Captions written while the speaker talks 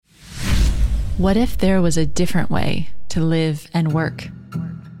What if there was a different way to live and work?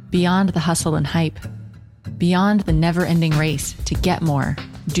 Beyond the hustle and hype, beyond the never-ending race to get more,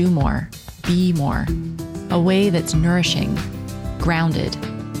 do more, be more. A way that's nourishing, grounded,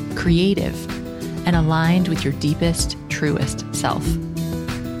 creative, and aligned with your deepest, truest self.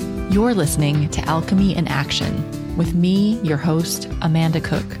 You're listening to Alchemy in Action with me, your host, Amanda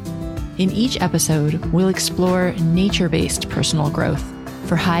Cook. In each episode, we'll explore nature-based personal growth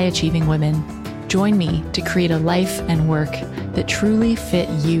for high-achieving women. Join me to create a life and work that truly fit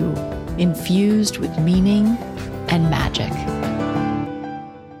you, infused with meaning and magic.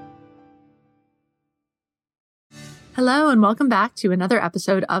 Hello, and welcome back to another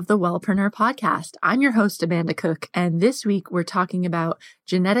episode of the Wellpreneur Podcast. I'm your host, Amanda Cook, and this week we're talking about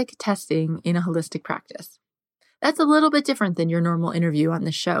genetic testing in a holistic practice. That's a little bit different than your normal interview on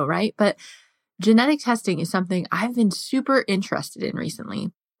the show, right? But genetic testing is something I've been super interested in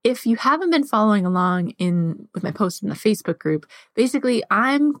recently. If you haven't been following along with my posts in the Facebook group, basically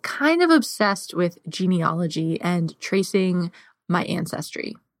I'm kind of obsessed with genealogy and tracing my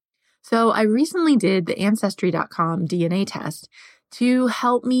ancestry. So I recently did the Ancestry.com DNA test to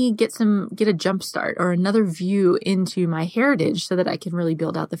help me get a jump start or another view into my heritage so that I can really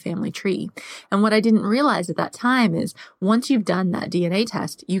build out the family tree. And what I didn't realize at that time is once you've done that DNA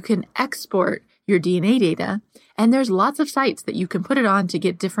test, you can export your DNA data, and there's lots of sites that you can put it on to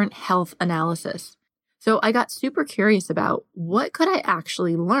get different health analysis. So I got super curious about what could I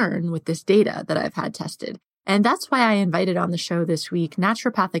actually learn with this data that I've had tested. And that's why I invited on the show this week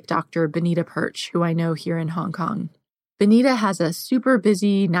naturopathic doctor Benita Perch, who I know here in Hong Kong. Benita has a super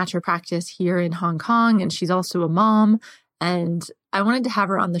busy natural practice here in Hong Kong, and she's also a mom. And I wanted to have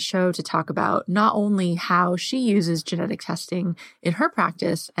her on the show to talk about not only how she uses genetic testing in her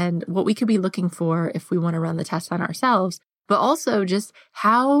practice and what we could be looking for if we want to run the test on ourselves, but also just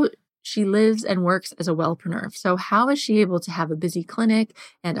how she lives and works as a wellpreneur. So how is she able to have a busy clinic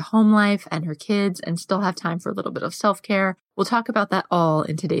and a home life and her kids and still have time for a little bit of self-care? We'll talk about that all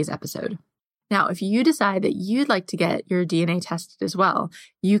in today's episode. Now, if you decide that you'd like to get your DNA tested as well,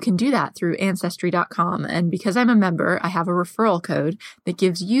 you can do that through Ancestry.com. And because I'm a member, I have a referral code that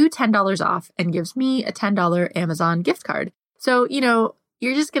gives you $10 off and gives me a $10 Amazon gift card. So, you're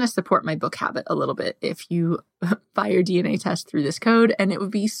just going to support my book habit a little bit if you buy your DNA test through this code. And it would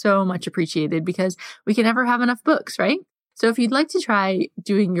be so much appreciated because we can never have enough books, right? So if you'd like to try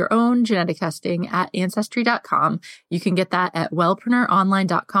doing your own genetic testing at Ancestry.com, you can get that at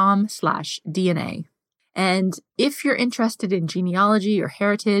wellpreneuronline.com/DNA. And if you're interested in genealogy or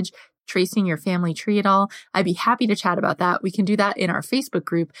heritage, tracing your family tree at all, I'd be happy to chat about that. We can do that in our Facebook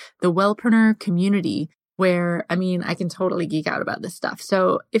group, the Wellpreneur Community, where, I can totally geek out about this stuff.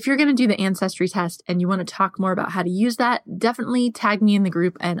 So if you're going to do the ancestry test and you want to talk more about how to use that, definitely tag me in the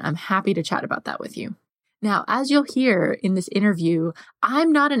group and I'm happy to chat about that with you. Now, as you'll hear in this interview,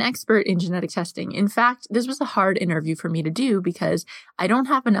 I'm not an expert in genetic testing. In fact, this was a hard interview for me to do because I don't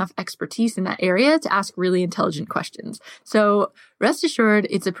have enough expertise in that area to ask really intelligent questions. So rest assured,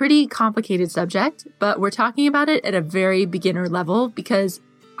 it's a pretty complicated subject, but we're talking about it at a very beginner level because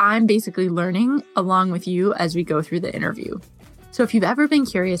I'm basically learning along with you as we go through the interview. So if you've ever been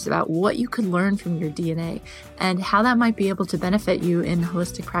curious about what you could learn from your DNA and how that might be able to benefit you in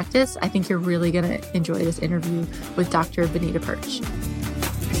holistic practice, I think you're really going to enjoy this interview with Dr. Benita Perch.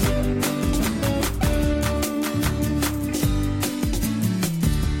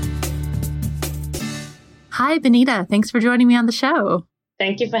 Hi, Benita. Thanks for joining me on the show.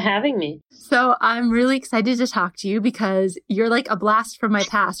 Thank you for having me. So I'm really excited to talk to you because you're like a blast from my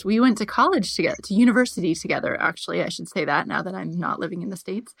past. We went to college together, to university together, actually. I should say that now that I'm not living in the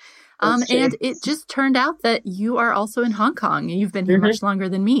States. And it just turned out that you are also in Hong Kong and you've been here much longer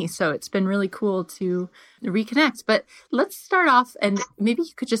than me. So it's been really cool to reconnect. But let's start off and maybe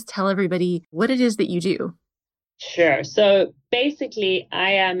you could just tell everybody what it is that you do. Sure. So basically,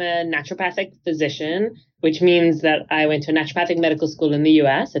 I am a naturopathic physician, which means that I went to a naturopathic medical school in the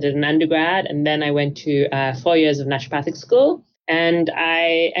US. I did an undergrad, and then I went to 4 years of naturopathic school. And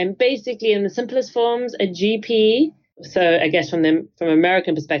I am basically, in the simplest forms, a GP. So I guess from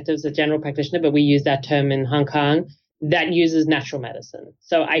American perspective, it's a general practitioner, but we use that term in Hong Kong, that uses natural medicine.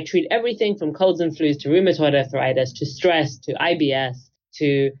 So I treat everything from colds and flus to rheumatoid arthritis to stress to IBS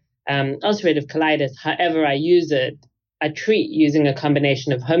to ulcerative colitis. However I use it, I treat using a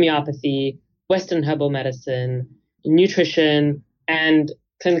combination of homeopathy, Western herbal medicine, nutrition, and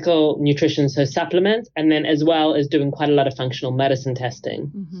clinical nutrition, so supplements, and then as well as doing quite a lot of functional medicine testing.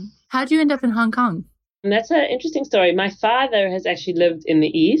 Mm-hmm. How'd you end up in Hong Kong? And that's an interesting story. My father has actually lived in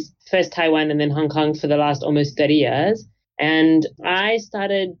the East, first Taiwan and then Hong Kong for the last almost 30 years. And I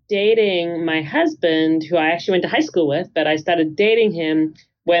started dating my husband, who I actually went to high school with, but I started dating him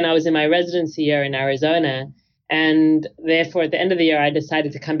when I was in my residency year in Arizona. And therefore, at the end of the year, I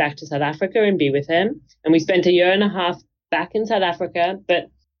decided to come back to South Africa and be with him. And we spent a year and a half back in South Africa.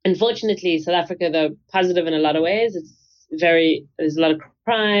 But unfortunately, South Africa, though positive in a lot of ways, there's a lot of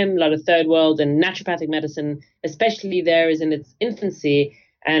crime, a lot of third world, and naturopathic medicine, especially there, is in its infancy.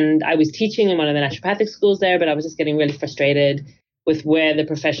 And I was teaching in one of the naturopathic schools there, but I was just getting really frustrated with where the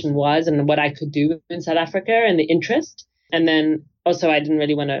profession was and what I could do in South Africa and the interest. And then also I didn't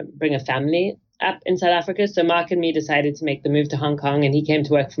really want to bring a family up in South Africa. So Mark and me decided to make the move to Hong Kong, and he came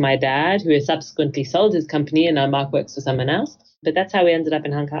to work for my dad, who has subsequently sold his company, and now Mark works for someone else. But that's how we ended up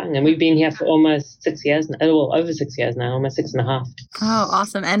in Hong Kong. And we've been here for almost 6 years now. Well, over 6 years now, almost 6.5. Oh,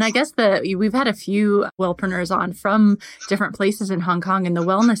 awesome. And I guess we've had a few wellpreneurs on from different places in Hong Kong, and the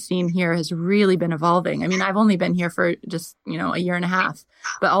wellness scene here has really been evolving. I mean, I've only been here for just, a year and a half,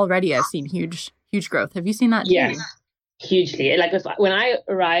 but already I've seen huge growth. Have you seen that too? Yeah, hugely. Like when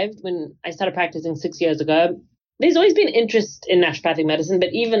I started practicing 6 years ago, there's always been interest in naturopathic medicine,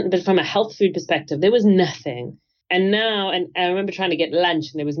 but from a health food perspective, there was nothing. And now, and I remember trying to get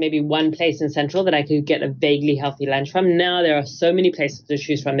lunch, and there was maybe one place in Central that I could get a vaguely healthy lunch from. Now there are so many places to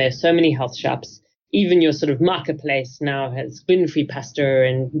choose from. There are so many health shops. Even your sort of marketplace now has gluten-free pasta,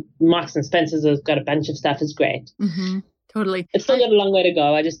 and Marks and Spencer's has got a bunch of stuff. It's great. Mm-hmm. Totally. It's still got a long way to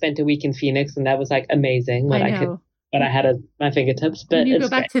go. I just spent a week in Phoenix, and that was like amazing. What I had at my fingertips. But when you go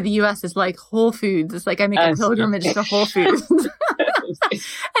back to the US, it's like Whole Foods. It's like I make a pilgrimage to Whole Foods.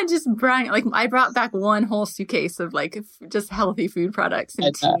 And just I brought back one whole suitcase of like just healthy food products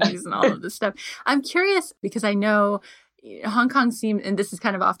and teas and all of this stuff. I'm curious because I know Hong Kong seems, and this is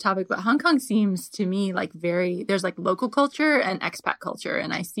kind of off topic, but Hong Kong seems to me like there's like local culture and expat culture.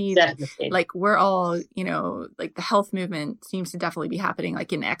 And I see that like we're all, like the health movement seems to definitely be happening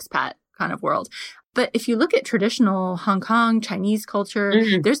like in expat kind of world. But if you look at traditional Hong Kong Chinese culture,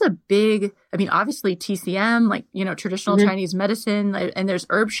 there's a big, obviously TCM, like, traditional Chinese medicine, and there's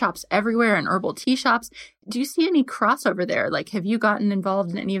herb shops everywhere and herbal tea shops. Do you see any crossover there? Like, have you gotten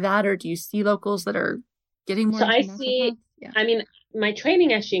involved in any of that, or do you see locals that are getting more? So I see, my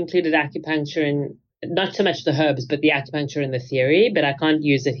training actually included acupuncture, and not so much the herbs, but the acupuncture and the theory, but I can't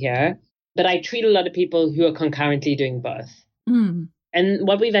use it here. But I treat a lot of people who are concurrently doing both. And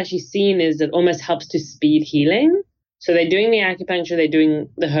what we've actually seen is it almost helps to speed healing. So they're doing the acupuncture, they're doing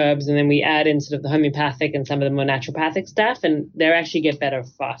the herbs, and then we add in sort of the homeopathic and some of the more naturopathic stuff, and they actually get better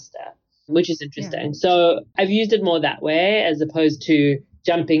faster, which is interesting. Yeah. So I've used it more that way as opposed to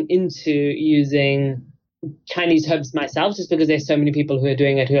jumping into using Chinese herbs myself, just because there's so many people who are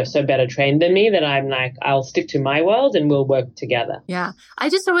doing it who are so better trained than me that I'm like, I'll stick to my world and we'll work together. Yeah. I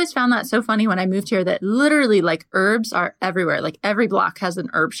just always found that so funny when I moved here that literally like herbs are everywhere. Like every block has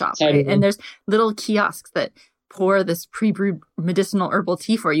an herb shop, right? And there's little kiosks that pour this pre-brewed medicinal herbal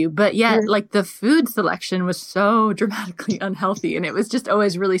tea for you. But yet like the food selection was so dramatically unhealthy. And it was just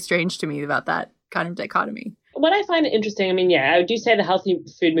always really strange to me about that kind of dichotomy. What I find interesting, I do say the healthy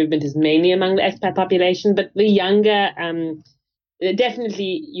food movement is mainly among the expat population, but the younger,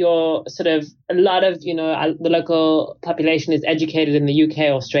 definitely your sort of, a lot of, the local population is educated in the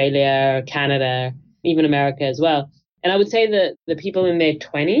UK, Australia, Canada, even America as well. And I would say that the people in their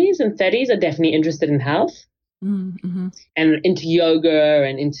 20s and 30s are definitely interested in health. And into yoga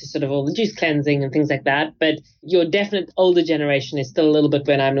and into sort of all the juice cleansing and things like that. But your definite older generation is still a little bit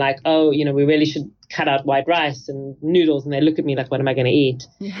when I'm like, oh, we really should cut out white rice and noodles. And they look at me like, what am I going to eat?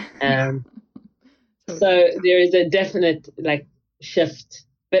 So there is a definite like shift.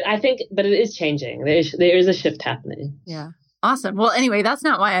 But it is changing. There is a shift happening. Yeah. Awesome. Well, anyway, that's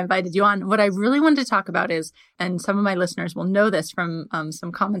not why I invited you on. What I really wanted to talk about is, and some of my listeners will know this from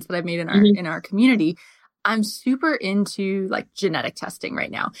some comments that I've made in our community, I'm super into like genetic testing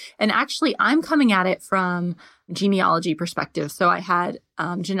right now. And actually I'm coming at it from genealogy perspective. So I had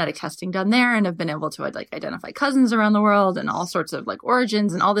genetic testing done there and have been able to like identify cousins around the world and all sorts of like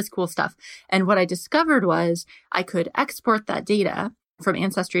origins and all this cool stuff. And what I discovered was I could export that data from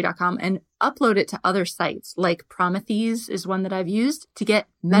Ancestry.com and upload it to other sites. Like Prometheus is one that I've used to get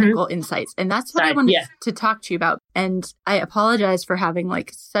medical insights. And that's what I wanted to talk to you about. And I apologize for having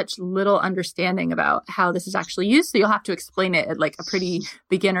like such little understanding about how this is actually used. So you'll have to explain it at like a pretty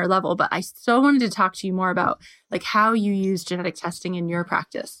beginner level. But I still wanted to talk to you more about like how you use genetic testing in your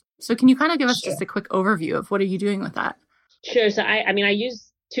practice. So can you kind of give us just a quick overview of what are you doing with that? Sure. So I use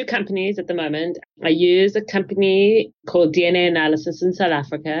two companies at the moment. I use a company called DNA Analysis in South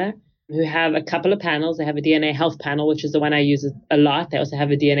Africa, who have a couple of panels. They have a DNA health panel, which is the one I use a lot. They also have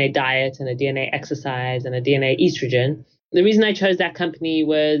a DNA diet and a DNA exercise and a DNA estrogen. The reason I chose that company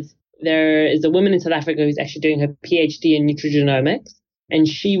was there is a woman in South Africa who's actually doing her PhD in nutrigenomics. And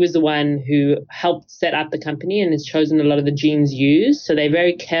she was the one who helped set up the company and has chosen a lot of the genes used. So they're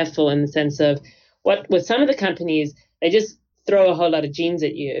very careful in the sense of with some of the companies, they just throw a whole lot of genes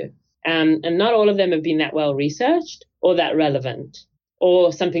at you. And not all of them have been that well researched or that relevant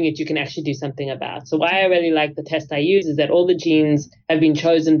or something that you can actually do something about. So why I really like the test I use is that all the genes have been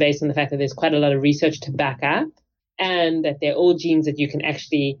chosen based on the fact that there's quite a lot of research to back up and that they're all genes that you can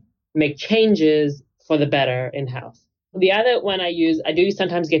actually make changes for the better in health. The other one I do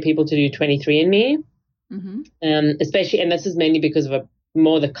sometimes get people to do 23andMe, especially, and this is mainly because of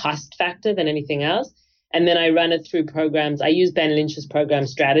more the cost factor than anything else. And then I run it through programs. I use Ben Lynch's program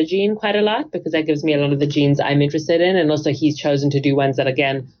Strategene quite a lot because that gives me a lot of the genes I'm interested in. And also he's chosen to do ones that,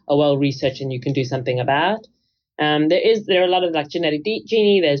 again, are well researched and you can do something about. There are a lot of like Genetic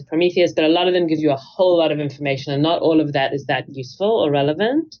Genie, there's Prometheus, but a lot of them give you a whole lot of information and not all of that is that useful or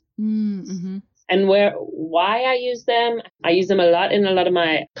relevant. Mm-hmm. And why I use them a lot in a lot of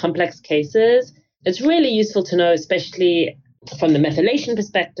my complex cases. It's really useful to know, especially from the methylation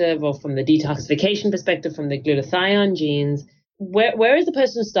perspective or from the detoxification perspective, from the glutathione genes, where is the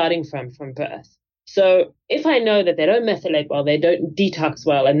person starting from birth? So if I know that they don't methylate well, they don't detox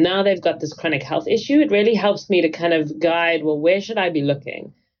well, and now they've got this chronic health issue, it really helps me to kind of guide, well, where should I be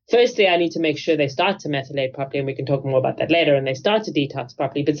looking? Firstly, I need to make sure they start to methylate properly, and we can talk more about that later, and they start to detox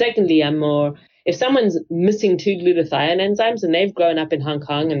properly. But secondly, if someone's missing 2 glutathione enzymes and they've grown up in Hong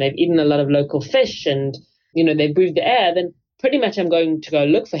Kong and they've eaten a lot of local fish and, they've breathed the air, then pretty much I'm going to go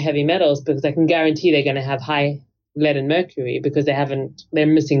look for heavy metals because I can guarantee they're going to have high lead and mercury because they're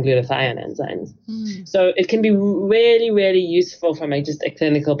missing glutathione enzymes. So it can be really, really useful from just a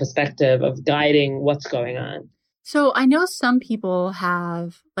clinical perspective of guiding what's going on. So I know some people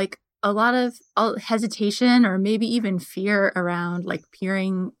have like a lot of hesitation or maybe even fear around like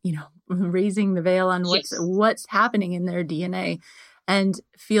peering, raising the veil on what's happening in their DNA and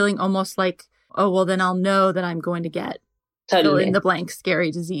feeling almost like, oh, well, then I'll know that I'm going to get fill in the blank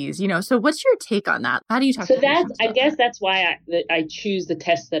scary disease, So what's your take on that? How do you talk to patients about that? That's why I choose the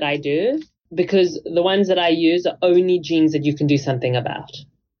tests that I do, because the ones that I use are only genes that you can do something about.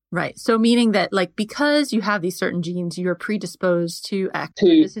 Right. So meaning that because you have these certain genes, you're predisposed to X.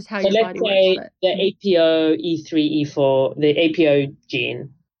 This is how your body works. The APO, E3, E4, the APO gene.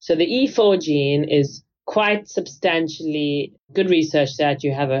 So the E4 gene is quite substantially good research that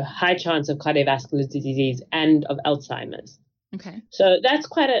you have a high chance of cardiovascular disease and of Alzheimer's. Okay. So that's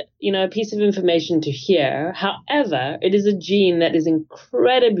quite a piece of information to hear. However, it is a gene that is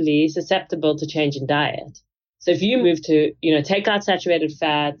incredibly susceptible to change in diet. So if you move to, take out saturated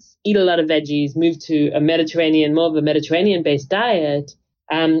fats, eat a lot of veggies, move to more of a Mediterranean-based diet,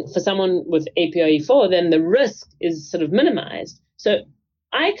 for someone with APOE4, then the risk is sort of minimized. So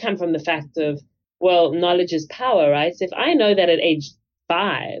I come from the fact of, well, knowledge is power, right? So if I know that at age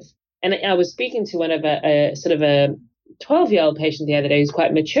 5, and I was speaking to one of a 12-year-old patient the other day who's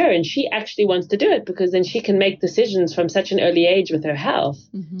quite mature, and she actually wants to do it because then she can make decisions from such an early age with her health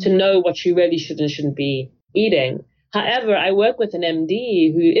to know what she really should and shouldn't be eating. However, I work with an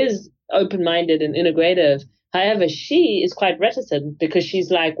MD who is open-minded and integrative. However, she is quite reticent because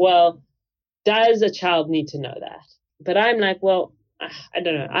she's like, well, does a child need to know that? But I'm like, well, I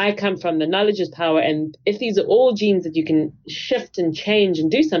don't know. I come from the knowledge is power. And if these are all genes that you can shift and change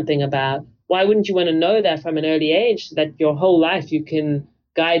and do something about, why wouldn't you want to know that from an early age so that your whole life you can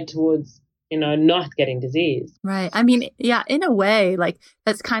guide towards, not getting disease? Right. I mean, yeah, in a way,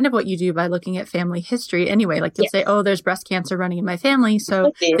 that's kind of what you do by looking at family history anyway. You'll say, oh, there's breast cancer running in my family.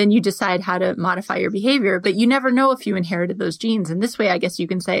 So then you decide how to modify your behavior, but you never know if you inherited those genes. And this way, I guess you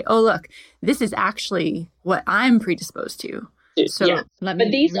can say, oh, look, this is actually what I'm predisposed to. So but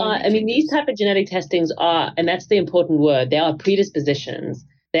these type of genetic testings are, and that's the important word, they are predispositions.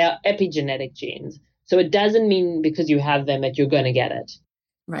 They are epigenetic genes. So it doesn't mean because you have them that you're going to get it.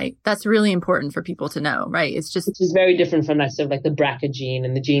 Right. That's really important for people to know, right? It's just... Which is very different from like the BRCA gene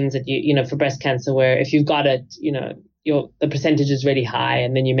and the genes that for breast cancer, where if you've got it, the percentage is really high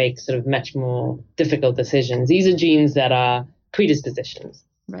and then you make sort of much more difficult decisions. These are genes that are predispositions.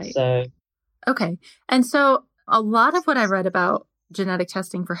 Right. So... Okay. And so a lot of what I read about genetic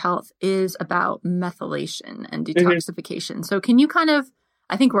testing for health is about methylation and detoxification. So can you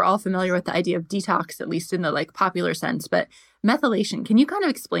I think we're all familiar with the idea of detox, at least in the popular sense, but methylation, can you kind of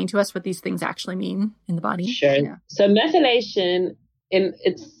explain to us what these things actually mean in the body? Sure. Yeah. So methylation in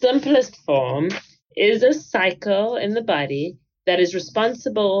its simplest form is a cycle in the body that is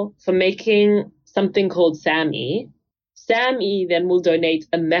responsible for making something called SAMe. SAMe then will donate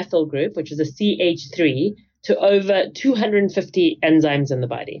a methyl group, which is a CH3, to over 250 enzymes in the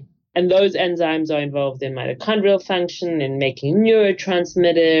body. And those enzymes are involved in mitochondrial function, in making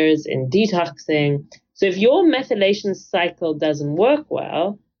neurotransmitters, in detoxing. So if your methylation cycle doesn't work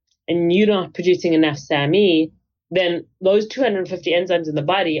well and you're not producing enough SAMe, then those 250 enzymes in the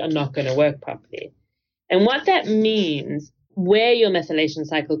body are not going to work properly. And what that means, where your methylation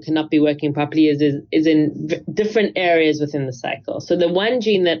cycle cannot be working properly is in different areas within the cycle. So the one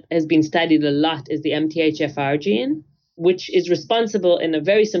gene that has been studied a lot is the MTHFR gene, which is responsible in a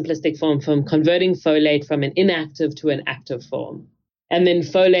very simplistic form from converting folate from an inactive to an active form. And then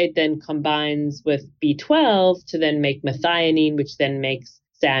folate then combines with B12 to then make methionine, which then makes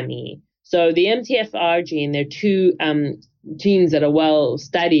SAMe. So the MTHFR gene, there are two genes that are well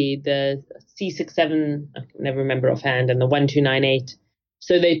studied, the C67, I can never remember offhand, and the 1298.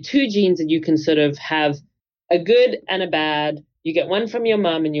 So they're two genes that you can sort of have a good and a bad. You get one from your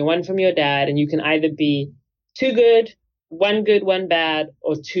mom and one from your dad, and you can either be too good, one bad,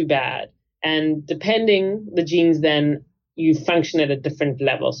 or too bad. And depending the genes, then you function at a different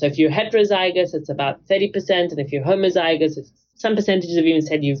level. So if you're heterozygous, it's about 30%. And if you're homozygous, some percentages have even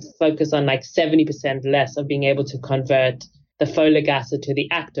said you focus on like 70% less of being able to convert the folic acid to the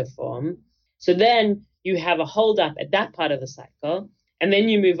active form. So then you have a hold up at that part of the cycle. And then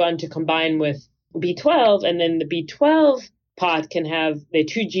you move on to combine with B12. And then the B12 part can have, there are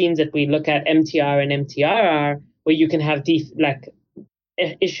two genes that we look at, MTR and MTRR, where you can have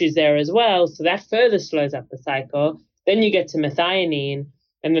issues there as well. So that further slows up the cycle. Then you get to methionine.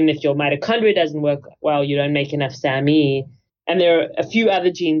 And then if your mitochondria doesn't work well, you don't make enough SAMe. And there are a few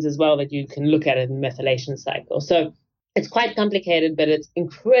other genes as well that you can look at in the methylation cycle. So it's quite complicated, but it's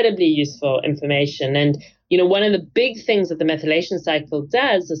incredibly useful information. And, one of the big things that the methylation cycle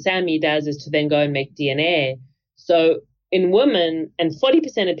does, the SAMe does, is to then go and make DNA. So in women, and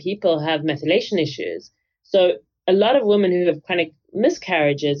 40% of people have methylation issues. So a lot of women who have chronic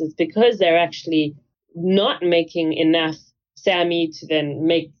miscarriages, it's because they're actually not making enough SAMe to then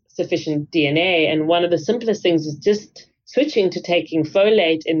make sufficient DNA. And one of the simplest things is just switching to taking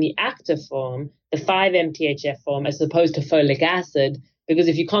folate in the active form, the 5-MTHF form, as opposed to folic acid, because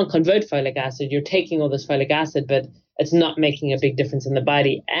if you can't convert folic acid, you're taking all this folic acid, but it's not making a big difference in the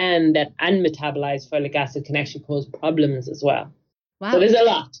body. And that unmetabolized folic acid can actually cause problems as well. Wow. So there's a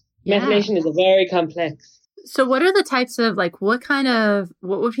lot. Yeah. Methylation is very complex. So what are the types of,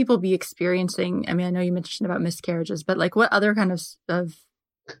 what would people be experiencing? I mean, I know you mentioned about miscarriages, but what other kind of a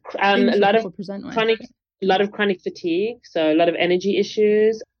lot of chronic fatigue. So a lot of energy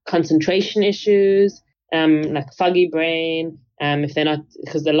issues, concentration issues, like foggy brain. If they're not,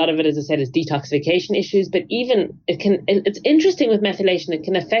 because a lot of it, as I said, is detoxification issues. But even it's interesting with methylation, it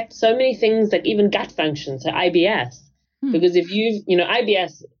can affect so many things, like even gut function. So IBS, because if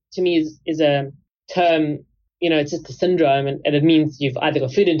IBS to me is a term, it's just a syndrome, and it means you've either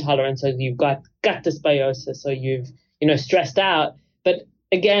got food intolerance or you've got gut dysbiosis or you've, stressed out. But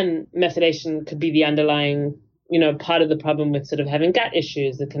again, methylation could be the underlying, part of the problem with sort of having gut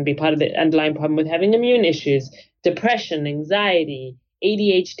issues. It can be part of the underlying problem with having immune issues, depression, anxiety,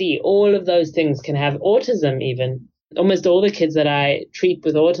 ADHD, all of those things can have autism even. Almost all the kids that I treat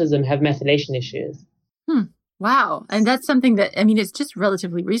with autism have methylation issues. Wow. And that's something that, it's just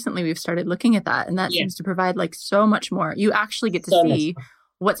relatively recently we've started looking at that. And that seems to provide so much more. You actually get to see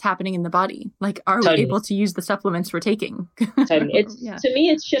what's happening in the body. Are we able to use the supplements we're taking? Totally. To me,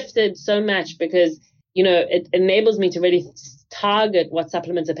 it's shifted so much because, it enables me to really target what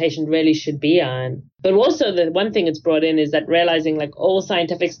supplements a patient really should be on. But also the one thing it's brought in is that realizing all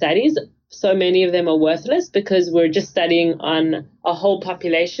scientific studies, so many of them are worthless because we're just studying on a whole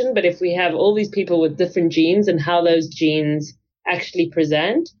population. But if we have all these people with different genes and how those genes actually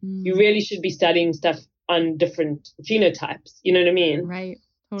present, you really should be studying stuff on different genotypes. You know what I mean? Right.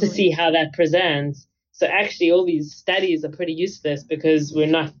 Totally. To see how that presents. So actually all these studies are pretty useless because we're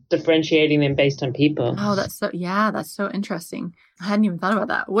not differentiating them based on people. Oh, that's so interesting. I hadn't even thought about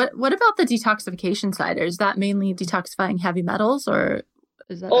that. What about the detoxification side? Or is that mainly detoxifying heavy metals, or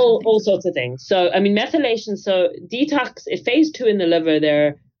is that all sorts of things? So, methylation, so detox, phase 2 in the liver,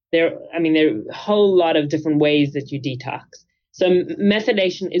 there are a whole lot of different ways that you detox. So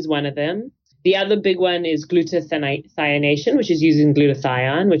methylation is one of them. The other big one is glutathione, which is using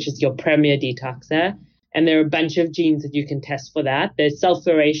glutathione, which is your premier detoxer. And there are a bunch of genes that you can test for that. There's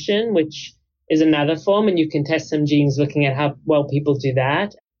sulfuration, which is another form, and you can test some genes looking at how well people do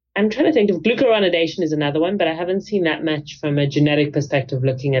that. I'm trying to think of glucuronidation is another one, but I haven't seen that much from a genetic perspective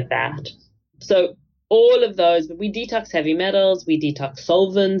looking at that. So all of those, we detox heavy metals, we detox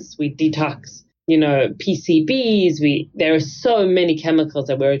solvents, we detox, PCBs. There are so many chemicals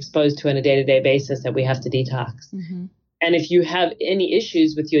that we're exposed to on a day-to-day basis that we have to detox. Mm-hmm. And if you have any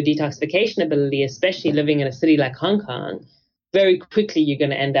issues with your detoxification ability, especially living in a city like Hong Kong, very quickly you're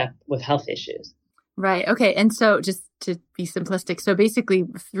going to end up with health issues. Right. Okay. And so just to be simplistic, so basically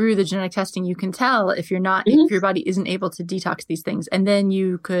through the genetic testing, you can tell if if your body isn't able to detox these things, and then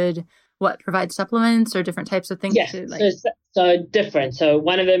you could provide supplements or different types of things? Yes, so different. So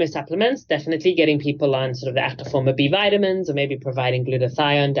one of them is supplements, definitely getting people on sort of the active form of B vitamins, or maybe providing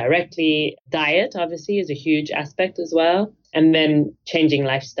glutathione directly. Diet, obviously, is a huge aspect as well. And then changing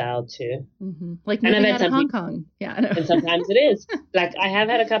lifestyle too. Mm-hmm. Like moving out of Hong Kong. Yeah. I know. And sometimes it is. Like I have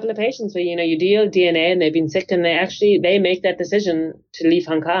had a couple of patients where, you do your DNA and they've been sick and they make that decision to leave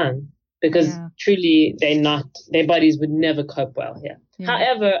Hong Kong because truly their bodies would never cope well here. Yeah.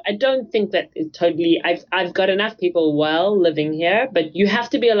 However, I don't think that it's totally, I've got enough people living here, but you have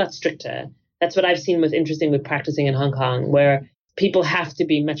to be a lot stricter. That's what I've seen with practicing in Hong Kong, where people have to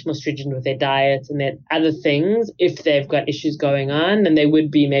be much more stringent with their diets and their other things if they've got issues going on than they would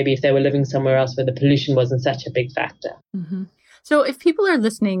be maybe if they were living somewhere else where the pollution wasn't such a big factor. Mm-hmm. So if people are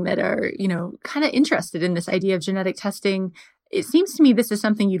listening that are, kind of interested in this idea of genetic testing, it seems to me this is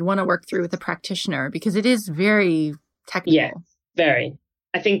something you'd want to work through with a practitioner because it is very technical. Yeah, very.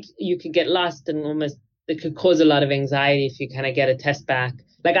 I think you could get lost and it could cause a lot of anxiety if you kind of get a test back.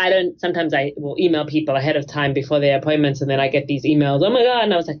 Like sometimes I will email people ahead of time before their appointments and then I get these emails, oh my God.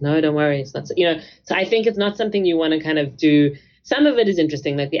 And I was like, no, don't worry. It's not, so I think it's not something you want to kind of do. Some of it is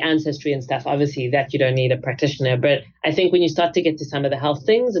interesting, like the ancestry and stuff, obviously that you don't need a practitioner. But I think when you start to get to some of the health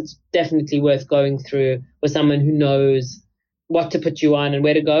things, it's definitely worth going through with someone who knows what to put you on and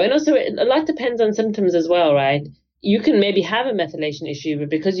where to go. And also a lot depends on symptoms as well, right? You can maybe have a methylation issue,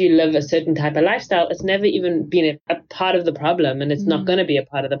 but because you live a certain type of lifestyle, it's never even been a part of the problem, and it's not going to be a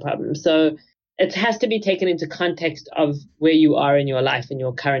part of the problem. So it has to be taken into context of where you are in your life and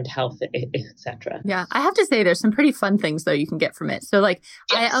your current health, etc. Yeah, I have to say there's some pretty fun things though you can get from it. So like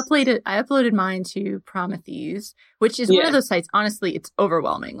yes. I uploaded mine to Prometheus, which is one of those sites. Honestly, it's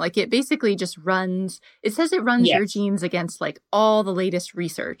overwhelming. Like it basically just it says it runs your genes against like all the latest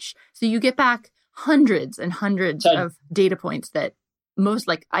research. So you get back hundreds and hundreds of data points that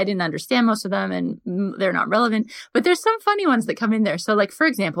I didn't understand most of them and they're not relevant, but there's some funny ones that come in there. So like, for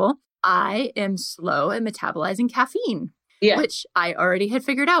example, I am slow at metabolizing caffeine, which I already had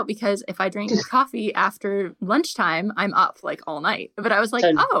figured out because if I drink coffee after lunchtime, I'm up like all night. But I was like,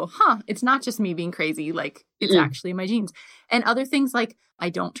 it's not just me being crazy. Like it's actually my genes. And other things like I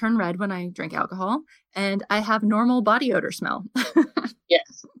don't turn red when I drink alcohol and I have normal body odor smell.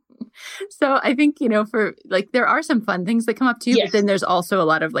 Yes. So I think, for like, there are some fun things that come up too, but then there's also a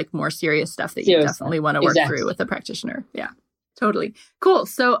lot of like more serious stuff that you definitely want to work through with a practitioner. Yeah, totally. Cool.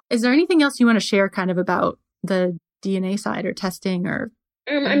 So is there anything else you want to share kind of about the DNA side or testing or?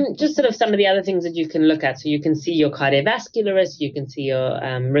 Just sort of some of the other things that you can look at. So you can see your cardiovascular risk, you can see your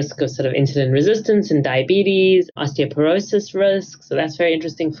risk of sort of insulin resistance and diabetes, osteoporosis risk. So that's very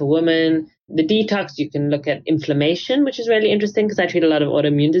interesting for women. The detox, you can look at inflammation, which is really interesting because I treat a lot of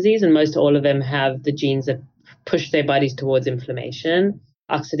autoimmune disease and most all of them have the genes that push their bodies towards inflammation.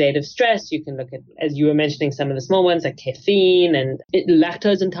 Oxidative stress, you can look at, as you were mentioning, some of the small ones like caffeine and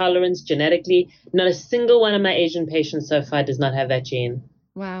lactose intolerance genetically. Not a single one of my Asian patients so far does not have that gene.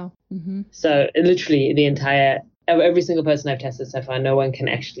 Wow. Mm-hmm. So literally every single person I've tested so far, no one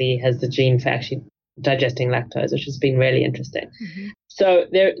has the gene for actually digesting lactose, which has been really interesting. Mm-hmm. So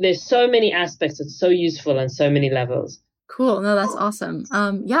there's so many aspects. It's so useful on so many levels. Cool. No, that's awesome.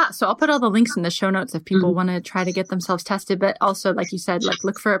 So I'll put all the links in the show notes if people want to try to get themselves tested, but also, like you said, like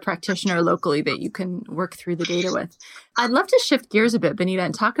look for a practitioner locally that you can work through the data with. I'd love to shift gears a bit, Benita,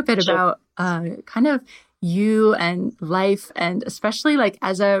 and talk a bit about kind of you and life, and especially like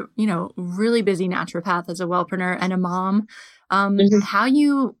as a, really busy naturopath, as a wellpreneur and a mom, how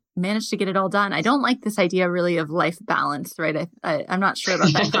you manage to get it all done. I don't like this idea really of life balance, right? I'm not sure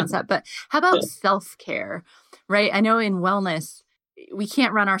about that concept, but how about self-care, right? I know in wellness, we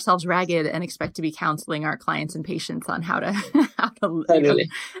can't run ourselves ragged and expect to be counseling our clients and patients on how to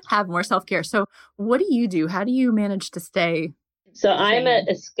have more self-care. So what do you do? How do you manage to stay? So I'm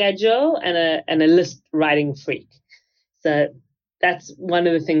a schedule and a list writing freak. So that's one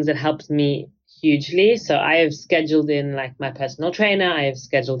of the things that helps me hugely. So I have scheduled in like my personal trainer. I have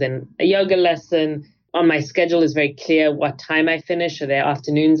scheduled in a yoga lesson. On my schedule is very clear what time I finish. So there are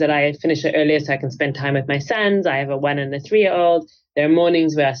afternoons that I finish earlier so I can spend time with my sons. I have a 1 and a 3-year-old. There are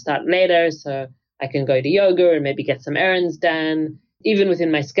mornings where I start later so I can go to yoga or maybe get some errands done, even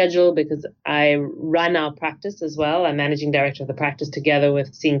within my schedule, because I run our practice as well. I'm managing director of the practice together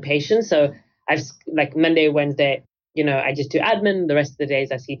with seeing patients. So I've like Monday, Wednesday, I just do admin. The rest of the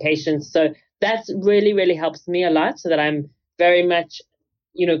days I see patients. So that's really, really helps me a lot, so that I'm very much,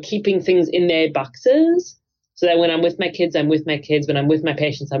 keeping things in their boxes, so that when I'm with my kids, I'm with my kids. When I'm with my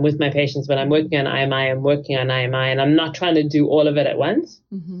patients, I'm with my patients. When I'm working on IMI, I'm working on IMI, and I'm not trying to do all of it at once,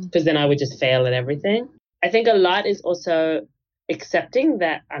 because then I would just fail at everything. I think a lot is also accepting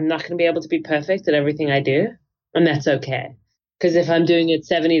that I'm not going to be able to be perfect at everything I do, and that's okay. Because if I'm doing it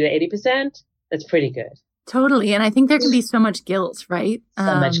 70 to 80%, that's pretty good. Totally. And I think there can be so much guilt, right?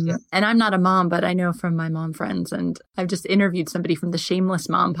 So much guilt. And I'm not a mom, but I know from my mom friends, and I've just interviewed somebody from the Shameless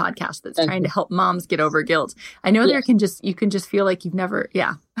Mom podcast that's trying to help moms get over guilt. I know you can just feel like you've never,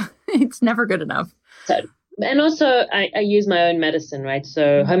 it's never good enough. And also I use my own medicine, right?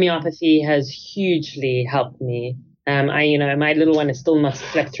 So homeopathy has hugely helped me. My little one is still not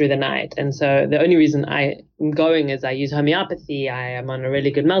slept through the night. And so the only reason I'm going is I use homeopathy. I am on a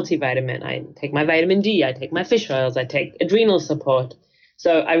really good multivitamin. I take my vitamin D. I take my fish oils. I take adrenal support.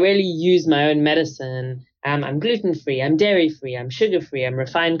 So I really use my own medicine. I'm gluten-free. I'm dairy-free. I'm sugar-free. I'm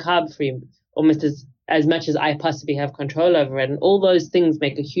refined carb-free, almost as much as I possibly have control over it. And all those things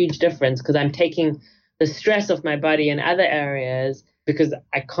make a huge difference, because I'm taking the stress off my body in other areas, because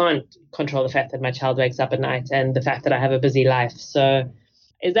I can't control the fact that my child wakes up at night and the fact that I have a busy life. So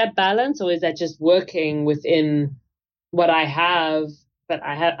is that balance, or is that just working within what I have? But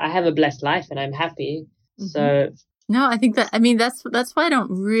I have a blessed life and I'm happy. So no, I think that's why I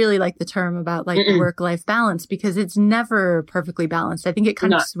don't really like the term about like work-life balance, because it's never perfectly balanced. I think it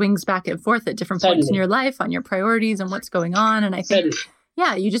kind of swings back and forth at different points in your life on your priorities and what's going on. And I think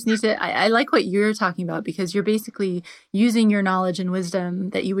you just need to, I like what you're talking about, because you're basically using your knowledge and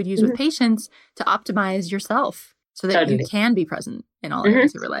wisdom that you would use with patients to optimize yourself so that you can be present in all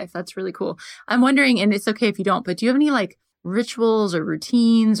areas of your life. That's really cool. I'm wondering, and it's okay if you don't, but do you have any like rituals or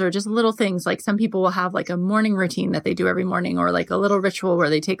routines or just little things? Like some people will have like a morning routine that they do every morning, or like a little ritual where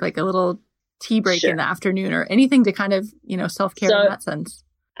they take like a little tea break in the afternoon, or anything to kind of, self-care in that sense.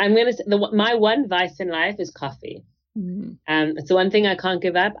 I'm going to say my one vice in life is coffee. It's the one thing I can't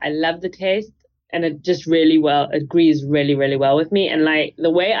give up. I love the taste, and it just agrees really, really well with me. And like the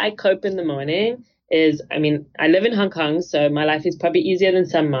way I cope in the morning is, I live in Hong Kong, so my life is probably easier than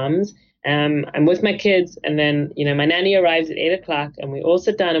some moms. I'm with my kids, and then, my nanny arrives at 8:00, and we all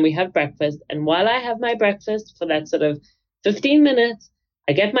sit down and we have breakfast. And while I have my breakfast for that sort of 15 minutes,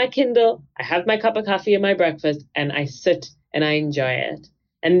 I get my Kindle, I have my cup of coffee and my breakfast, and I sit and I enjoy it.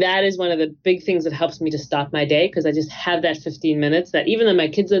 And that is one of the big things that helps me to start my day, because I just have that 15 minutes that even though my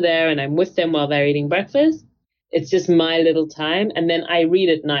kids are there and I'm with them while they're eating breakfast, it's just my little time. And then I read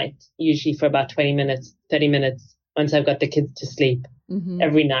at night, usually for about 20 minutes, 30 minutes, once I've got the kids to sleep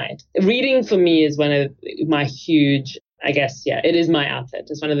every night. Reading for me is one of my huge, it is my outlet.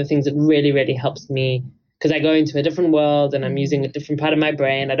 It's one of the things that really, really helps me, because I go into a different world and I'm using a different part of my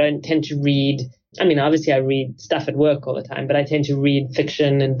brain. I don't tend to read. Obviously I read stuff at work all the time, but I tend to read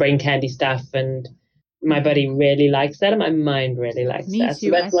fiction and brain candy stuff, and my body really likes that and my mind really likes that. So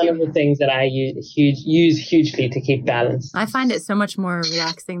that's one of the things that I use hugely to keep balance. I find it so much more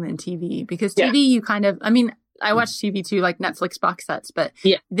relaxing than TV, because TV you kind of, I watch TV too, like Netflix box sets, but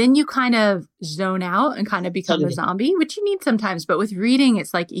then you kind of zone out and kind of become a zombie, which you need sometimes. But with reading,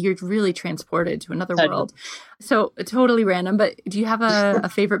 it's like you're really transported to another world. So totally random. But do you have a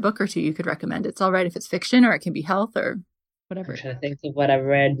favorite book or two you could recommend? It's all right if it's fiction, or it can be health or whatever. I'm trying to think of what I've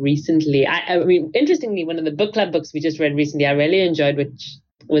read recently. Interestingly, one of the book club books we just read recently, I really enjoyed, which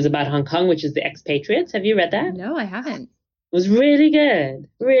was about Hong Kong, which is The Expatriates. Have you read that? No, I haven't. It was really good.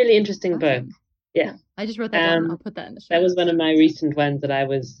 Really interesting book. Yeah. I just wrote that down. I'll put that in the show. That was one of my recent ones that I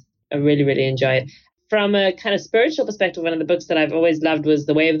really, really enjoyed. From a kind of spiritual perspective, one of the books that I've always loved was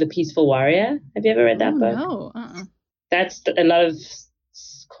The Way of the Peaceful Warrior. Have you ever read that book? No. That's a lot of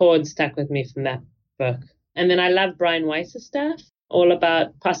chords stuck with me from that book. And then I love Brian Weiss's stuff, all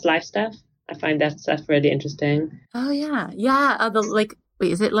about past life stuff. I find that stuff really interesting. Oh, yeah. Yeah.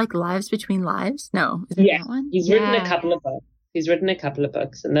 Wait, is it like Lives Between Lives? No. Is it that one? He's written a couple of books. He's written a couple of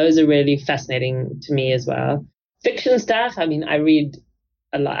books, and those are really fascinating to me as well. Fiction stuff, I read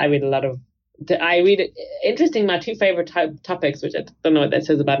a lot. Interesting, my two favorite topics, which I don't know what that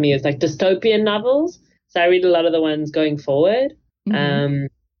says about me, is like dystopian novels. So I read a lot of the ones going forward. Some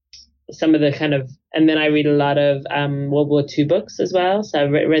of the kind of, and then I read a lot of World War II books as well. So I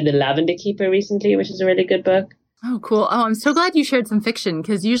read The Lavender Keeper recently, which is a really good book. Oh, cool. Oh, I'm so glad you shared some fiction,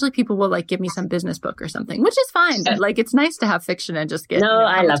 because usually people will like give me some business book or something, which is fine. But like, it's nice to have fiction and just get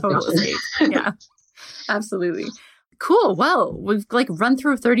I love fiction. escape. Yeah, absolutely. Cool. Well, we've run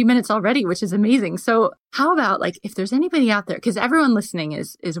through 30 minutes already, which is amazing. So how about if there's anybody out there, because everyone listening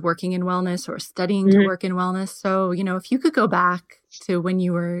is working in wellness or studying to work in wellness. So, if you could go back to when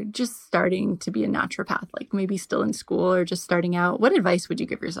you were just starting to be a naturopath, maybe still in school or just starting out, what advice would you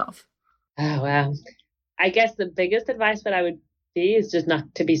give yourself? Oh, wow. I guess the biggest advice that I would be is just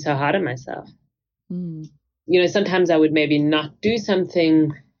not to be so hard on myself. Sometimes I would maybe not do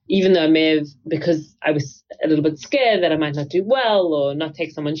something, even though I may have, because I was a little bit scared that I might not do well or not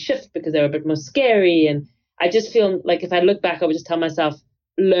take someone's shift because they were a bit more scary. And I just feel like if I look back, I would just tell myself,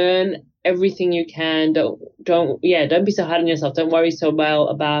 learn everything you can. Don't be so hard on yourself. Don't worry so well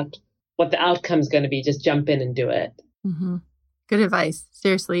about what the outcome's going to be. Just jump in and do it. Mm-hmm. Good advice.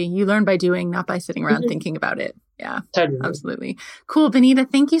 Seriously, you learn by doing, not by sitting around thinking about it. Yeah, totally. Absolutely. Cool. Benita,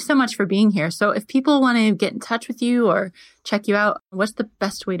 thank you so much for being here. So if people want to get in touch with you or check you out, what's the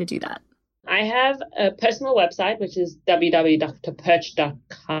best way to do that? I have a personal website, which is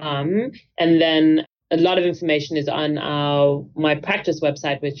www.drperch.com. And then a lot of information is on my practice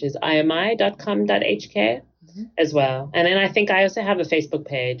website, which is imi.com.hk as well. And then I think I also have a Facebook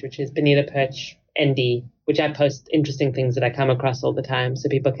page, which is Benita Perch ND, which I post interesting things that I come across all the time. So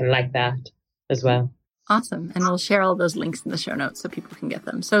people can like that as well. Awesome. And we'll share all those links in the show notes so people can get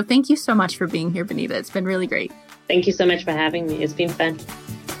them. So thank you so much for being here, Benita. It's been really great. Thank you so much for having me. It's been fun.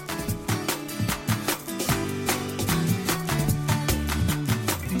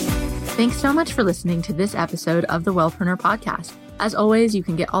 Thanks so much for listening to this episode of the Wellpreneur Podcast. As always, you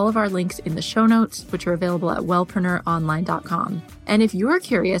can get all of our links in the show notes, which are available at wellpreneuronline.com. And if you're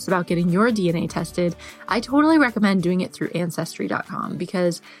curious about getting your DNA tested, I totally recommend doing it through Ancestry.com,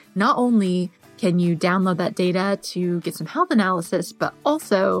 because not only can you download that data to get some health analysis, but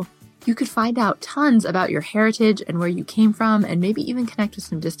also you could find out tons about your heritage and where you came from, and maybe even connect with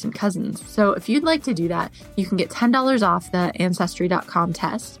some distant cousins. So if you'd like to do that, you can get $10 off the Ancestry.com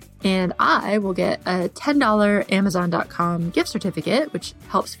test. And I will get a $10 Amazon.com gift certificate, which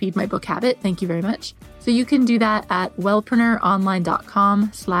helps feed my book habit. Thank you very much. So you can do that at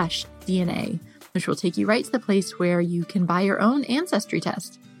wellpreneuronline.com/DNA, which will take you right to the place where you can buy your own ancestry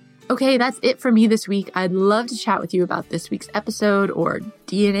test. Okay, that's it for me this week. I'd love to chat with you about this week's episode or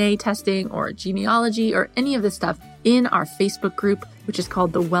DNA testing or genealogy or any of this stuff in our Facebook group, which is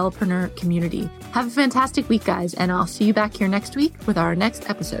called the Wellpreneur Community. Have a fantastic week, guys, and I'll see you back here next week with our next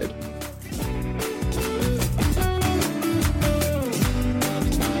episode.